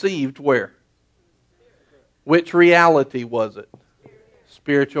conceived where? Which reality was it?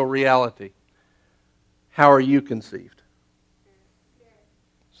 Spiritual reality. How are you conceived?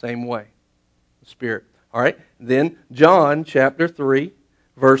 Same way. Spirit. All right. Then John chapter 3,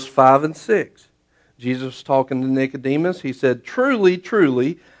 verse 5 and 6. Jesus was talking to Nicodemus. He said, Truly,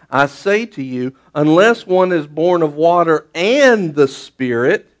 truly, I say to you, unless one is born of water and the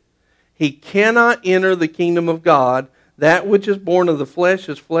Spirit, he cannot enter the kingdom of God. That which is born of the flesh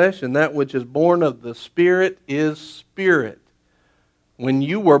is flesh, and that which is born of the Spirit is spirit. When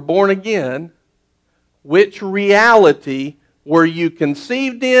you were born again, which reality were you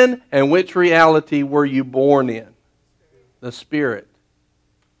conceived in, and which reality were you born in? The Spirit.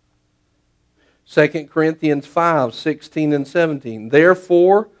 2 Corinthians 5, 16 and 17.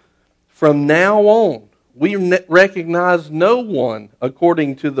 Therefore, from now on, we recognize no one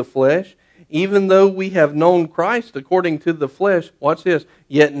according to the flesh, even though we have known Christ according to the flesh. Watch this.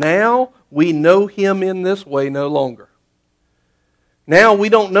 Yet now we know Him in this way no longer. Now we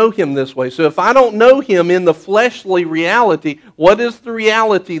don't know Him this way. So if I don't know Him in the fleshly reality, what is the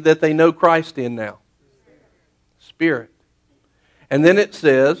reality that they know Christ in now? Spirit. And then it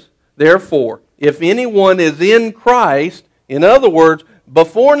says, therefore, if anyone is in Christ, in other words,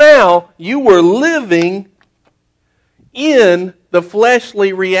 before now, you were living in the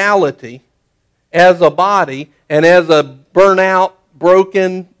fleshly reality as a body and as a burnt-out,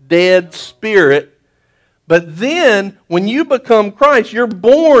 broken, dead spirit. But then, when you become Christ, you're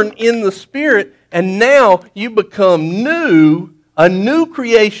born in the Spirit, and now you become new, a new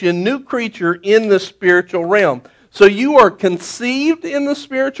creation, new creature in the spiritual realm. So you are conceived in the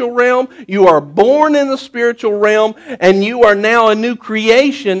spiritual realm, you are born in the spiritual realm, and you are now a new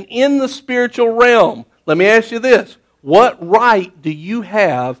creation in the spiritual realm. Let me ask you this. What right do you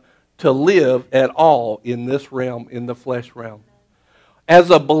have to live at all in this realm, in the flesh realm? As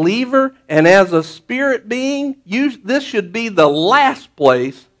a believer and as a spirit being, this should be the last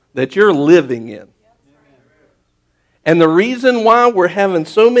place that you're living in. And the reason why we're having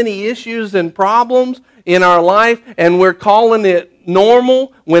so many issues and problems in our life and we're calling it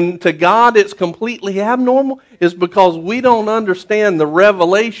normal when to God it's completely abnormal is because we don't understand the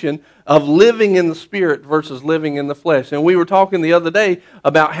revelation of living in the Spirit versus living in the flesh. And we were talking the other day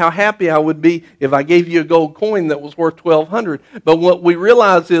about how happy I would be if I gave you a gold coin that was worth $1,200. But what we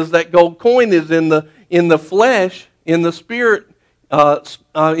realize is that gold coin is in the flesh, in the spirit,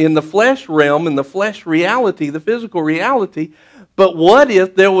 in the flesh realm, in the flesh reality, the physical reality. But what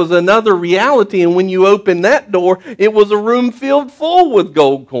if there was another reality, and when you opened that door, it was a room filled full with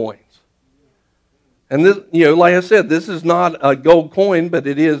gold coins? And this, like I said, this is not a gold coin, but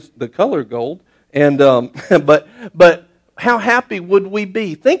it is the color gold. And but how happy would we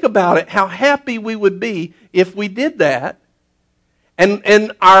be? Think about it. How happy we would be if we did that,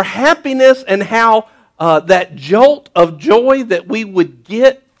 and our happiness and how that jolt of joy that we would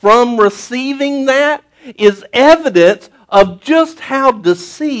get from receiving that is evidence of just how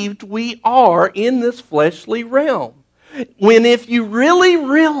deceived we are in this fleshly realm. When if you really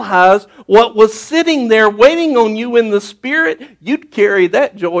realize what was sitting there waiting on you in the Spirit, you'd carry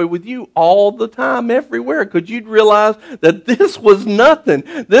that joy with you all the time, everywhere, because you'd realize that this was nothing.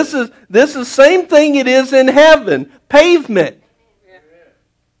 This is the same thing it is in heaven, pavement.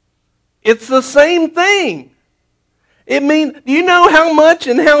 It's the same thing. Do you know how much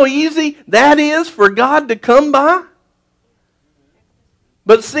and how easy that is for God to come by?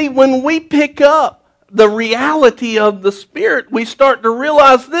 But see, when we pick up the reality of the Spirit, we start to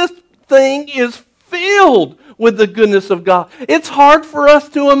realize this thing is filled with the goodness of God. It's hard for us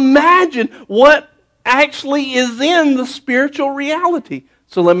to imagine what actually is in the spiritual reality.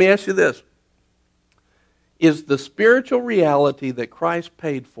 So let me ask you this. Is the spiritual reality that Christ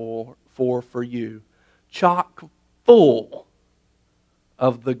paid for you chock full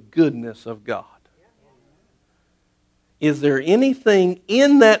of the goodness of God? Is there anything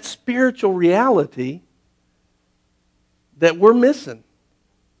in that spiritual reality that we're missing,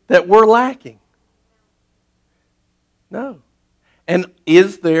 that we're lacking? No. And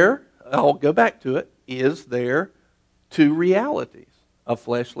is there, I'll go back to it, is there two realities, a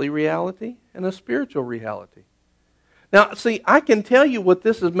fleshly reality and a spiritual reality? Now, see, I can tell you what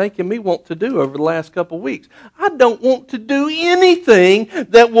this is making me want to do over the last couple of weeks. I don't want to do anything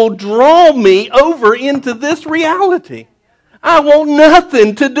that will draw me over into this reality. I want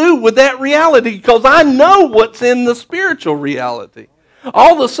nothing to do with that reality because I know what's in the spiritual reality.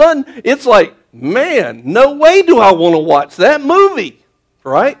 All of a sudden, it's like, man, no way do I want to watch that movie,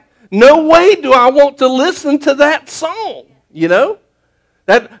 right? No way do I want to listen to that song, you know?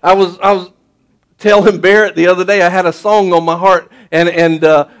 That I was telling Barrett the other day, I had a song on my heart and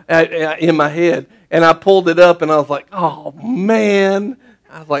in my head, and I pulled it up, and I was like, oh, man.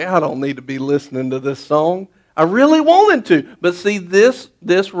 I was like, I don't need to be listening to this song. I really wanted to. But see, this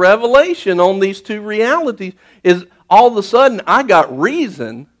revelation on these two realities is all of a sudden I got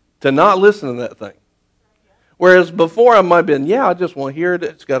reason to not listen to that thing. Whereas before I might have been, I just want to hear it.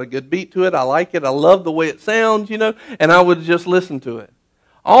 It's got a good beat to it. I like it. I love the way it sounds, and I would just listen to it.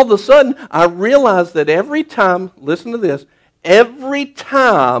 All of a sudden, I realized that every time, listen to this, every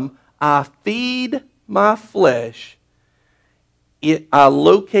time I feed my flesh, I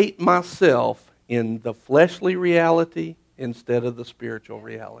locate myself in the fleshly reality instead of the spiritual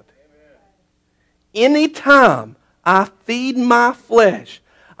reality. Anytime I feed my flesh,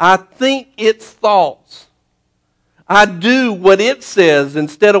 I think its thoughts, I do what it says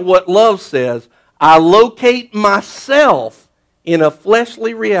instead of what love says, I locate myself in a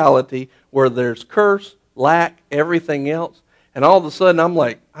fleshly reality where there's curse, lack, everything else. And all of a sudden I'm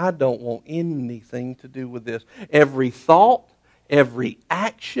like, I don't want anything to do with this. Every thought, every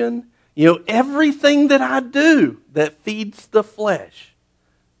action, everything that I do that feeds the flesh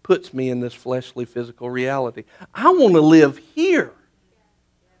puts me in this fleshly physical reality. I want to live here.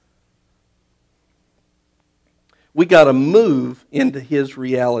 We got to move into His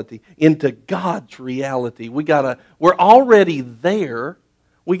reality, into God's reality. We're already there.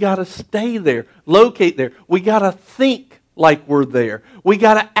 We got to stay there, locate there. We got to think like we're there. We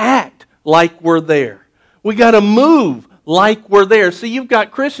got to act like we're there. We got to move like we're there. See, you've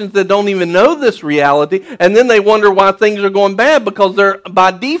got Christians that don't even know this reality, and then they wonder why things are going bad because they're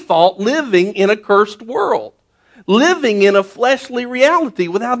by default living in a cursed world. Living in a fleshly reality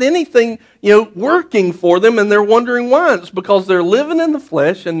without anything, working for them, and they're wondering why. It's because they're living in the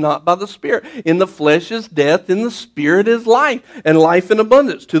flesh and not by the Spirit. In the flesh is death, in the Spirit is life, and life in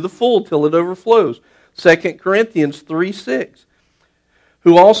abundance to the full till it overflows. 2 Corinthians 3:6.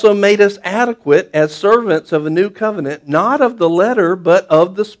 Who also made us adequate as servants of a new covenant, not of the letter, but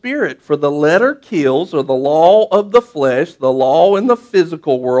of the Spirit. For the letter kills, or the law of the flesh, the law in the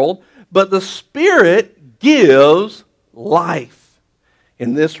physical world, but the Spirit gives life.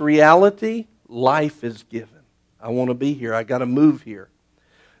 In this reality, life is given. I want to be here. I got to move here.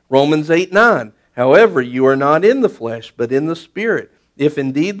 Romans 8:9. However, you are not in the flesh, but in the Spirit, if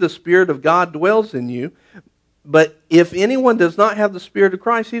indeed the Spirit of God dwells in you. But if anyone does not have the Spirit of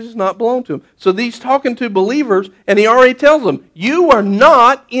Christ, he does not belong to him. So he's talking to believers, and he already tells them, you are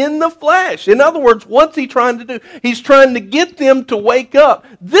not in the flesh. In other words, what's he trying to do? He's trying to get them to wake up.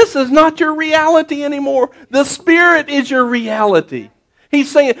 This is not your reality anymore. The Spirit is your reality. He's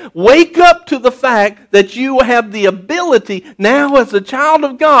saying, wake up to the fact that you have the ability now as a child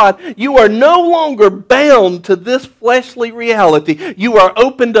of God. You are no longer bound to this fleshly reality. You are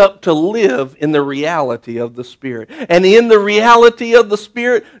opened up to live in the reality of the Spirit. And in the reality of the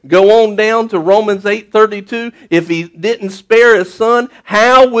Spirit, go on down to Romans 8:32. If He didn't spare His Son,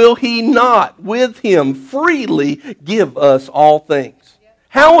 how will He not with Him freely give us all things?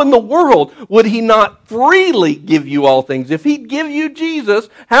 How in the world would He not freely give you all things? If He'd give you Jesus,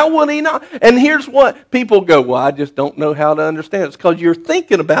 how would He not? And here's what people go, well, I just don't know how to understand it. It's because you're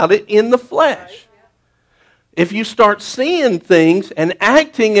thinking about it in the flesh. If you start seeing things and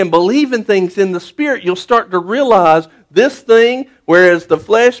acting and believing things in the Spirit, you'll start to realize this thing, whereas the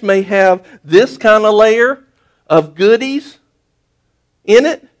flesh may have this kind of layer of goodies in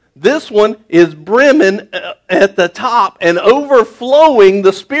it, this one is brimming at the top and overflowing.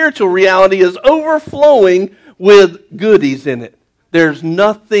 The spiritual reality is overflowing with goodies in it. There's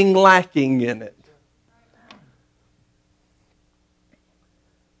nothing lacking in it.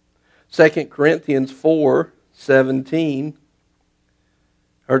 2 Corinthians 4:15.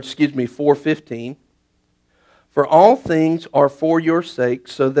 For all things are for your sake,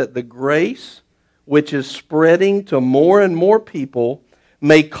 so that the grace which is spreading to more and more people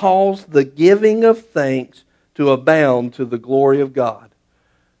may cause the giving of thanks to abound to the glory of God.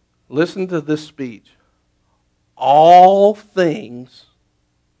 Listen to this speech. All things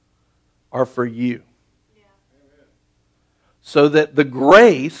are for you. Yeah. So that the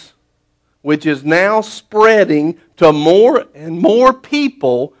grace, which is now spreading to more and more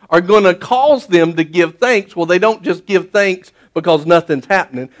people are going to cause them to give thanks. Well, they don't just give thanks because nothing's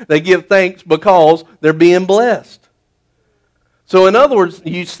happening. They give thanks because they're being blessed. So in other words,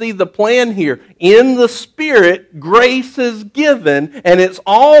 you see the plan here. In the Spirit, grace is given, and it's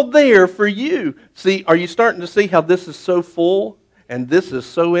all there for you. See, are you starting to see how this is so full and this is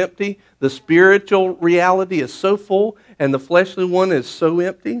so empty? The spiritual reality is so full and the fleshly one is so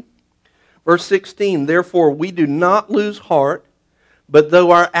empty. Verse 16, therefore we do not lose heart, but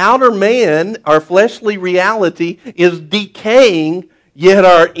though our outer man, our fleshly reality, is decaying, yet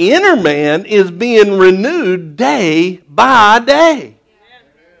our inner man is being renewed day by day.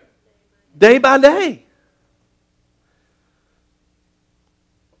 Day by day.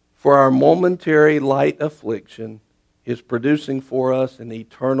 For our momentary light affliction is producing for us an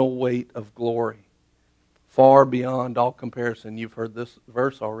eternal weight of glory, far beyond all comparison. You've heard this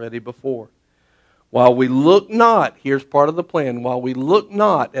verse already before. While we look not, here's part of the plan, while we look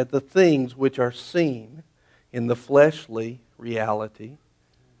not at the things which are seen in the fleshly reality,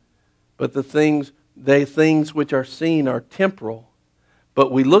 but the things which are seen are temporal,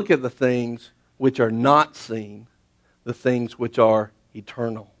 but we look at the things which are not seen, the things which are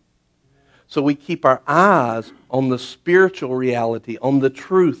eternal. So we keep our eyes on the spiritual reality, on the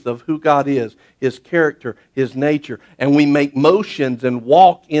truth of who God is, His character, His nature, and we make motions and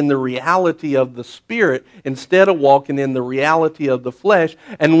walk in the reality of the Spirit instead of walking in the reality of the flesh.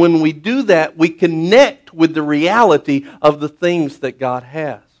 And when we do that, we connect with the reality of the things that God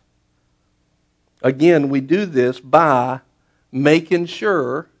has. Again, we do this by making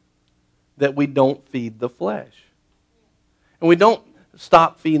sure that we don't feed the flesh. And we don't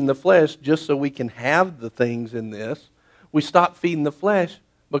stop feeding the flesh just so we can have the things in this. We stop feeding the flesh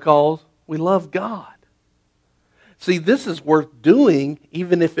because we love God. See, this is worth doing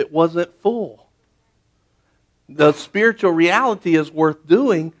even if it wasn't full. The spiritual reality is worth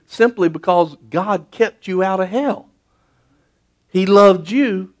doing simply because God kept you out of hell. He loved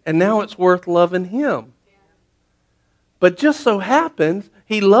you, and now it's worth loving Him. But just so happens,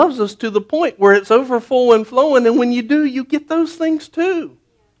 He loves us to the point where it's overfull and flowing, and when you do, you get those things too.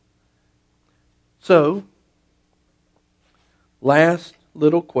 So, last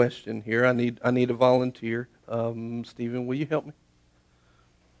little question here. I need a volunteer. Stephen, will you help me?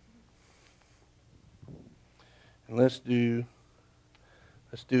 And let's do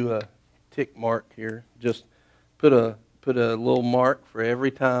a tick mark here. Just put a little mark for every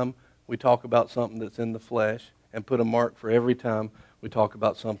time we talk about something that's in the flesh, and put a mark for every time we talk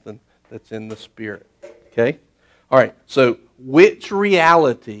about something that's in the Spirit. Okay? All right, so which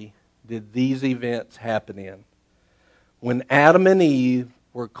reality did these events happen in? When Adam and Eve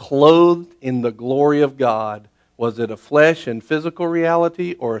were clothed in the glory of God, was it a flesh and physical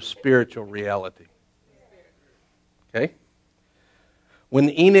reality or a spiritual reality? Okay? When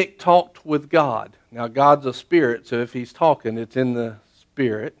Enoch talked with God, now God's a spirit, so if he's talking, it's in the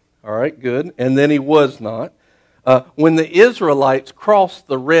Spirit. All right, good. And then he was not. When the Israelites crossed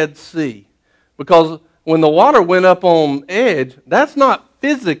the Red Sea, because when the water went up on edge, that's not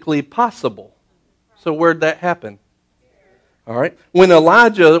physically possible. So where'd that happen? All right. When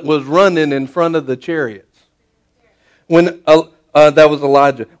Elijah was running in front of the chariots. That was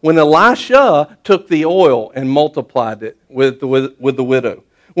Elijah. When Elisha took the oil and multiplied it with the widow.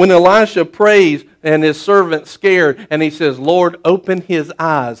 When Elisha prays and his servant scared and he says, Lord, open his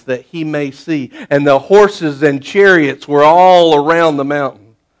eyes that he may see. And the horses and chariots were all around the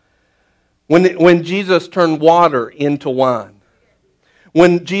mountain. When Jesus turned water into wine.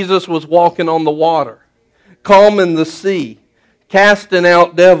 When Jesus was walking on the water. Calming the sea. Casting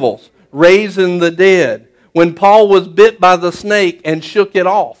out devils. Raising the dead. When Paul was bit by the snake and shook it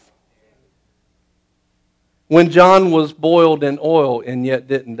off. When John was boiled in oil and yet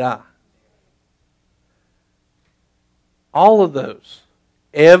didn't die. All of those.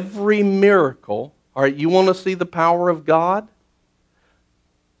 Every miracle. All right, you want to see the power of God?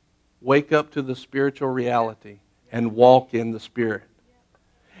 Wake up to the spiritual reality and walk in the Spirit.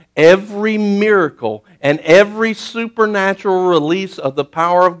 Every miracle and every supernatural release of the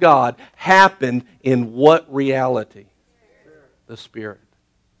power of God happened in what reality? The Spirit.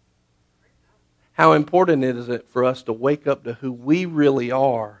 How important is it for us to wake up to who we really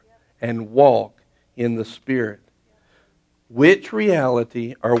are and walk in the Spirit? Which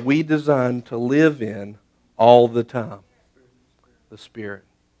reality are we designed to live in all the time? The Spirit.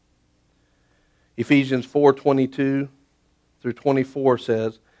 Ephesians 4:22 through 24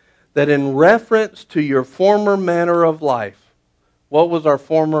 says that in reference to your former manner of life, what was our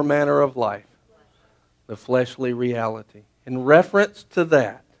former manner of life? The fleshly reality. In reference to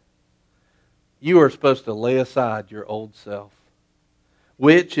that, you are supposed to lay aside your old self.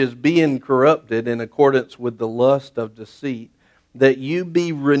 which is being corrupted in accordance with the lust of deceit, that you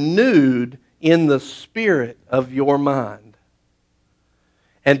be renewed in the spirit of your mind,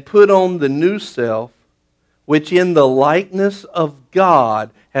 and put on the new self, which in the likeness of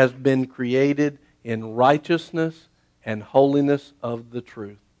God has been created in righteousness and holiness of the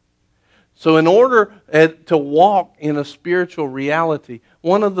truth. So in order to walk in a spiritual reality,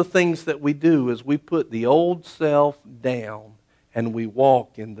 one of the things that we do is we put the old self down and we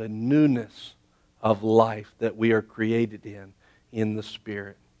walk in the newness of life that we are created in the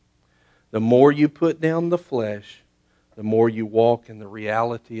Spirit. The more you put down the flesh, the more you walk in the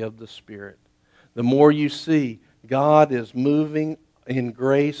reality of the Spirit. The more you see God is moving in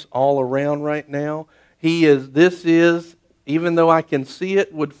grace all around right now. This is, even though I can see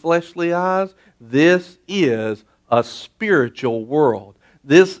it with fleshly eyes, this is a spiritual world.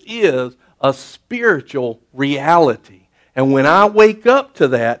 This is a spiritual reality. And when I wake up to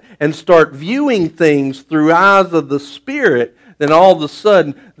that and start viewing things through eyes of the Spirit, then all of a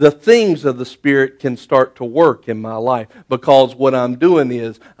sudden the things of the Spirit can start to work in my life. Because what I'm doing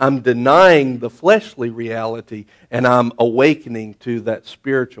is I'm denying the fleshly reality and I'm awakening to that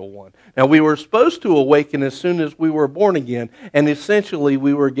spiritual one. Now we were supposed to awaken as soon as we were born again, and essentially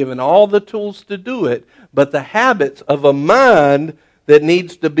we were given all the tools to do it, but the habits of a mind that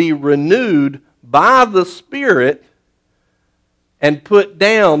needs to be renewed by the Spirit and put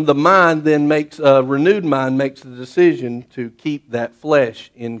down, the mind then makes, a renewed mind makes the decision to keep that flesh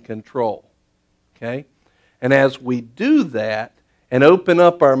in control. Okay? And as we do that and open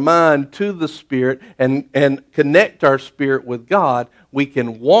up our mind to the Spirit and connect our spirit with God, we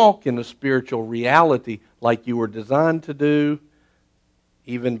can walk in a spiritual reality like you were designed to do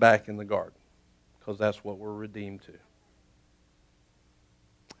even back in the garden. Because that's what we're redeemed to.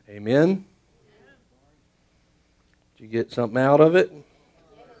 Amen? Did you get something out of it?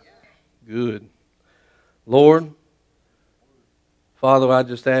 Good. Lord, Father, I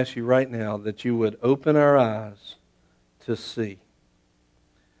just ask you right now that you would open our eyes to see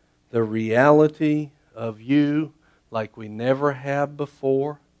the reality of you like we never have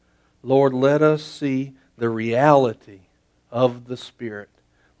before. Lord, let us see the reality of the Spirit.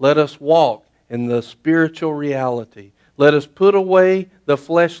 Let us walk in the spiritual reality. Let us put away the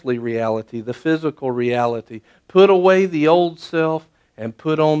fleshly reality, the physical reality. Put away the old self and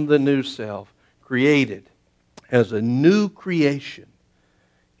put on the new self, created as a new creation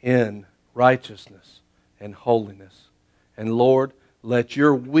in righteousness and holiness. And Lord, let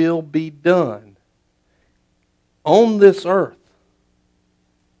your will be done on this earth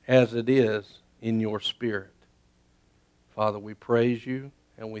as it is in your Spirit. Father, we praise you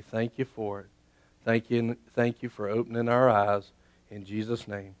and we thank you for it. Thank you for opening our eyes. In Jesus'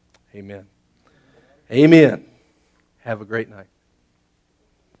 name, amen. Amen. Have a great night.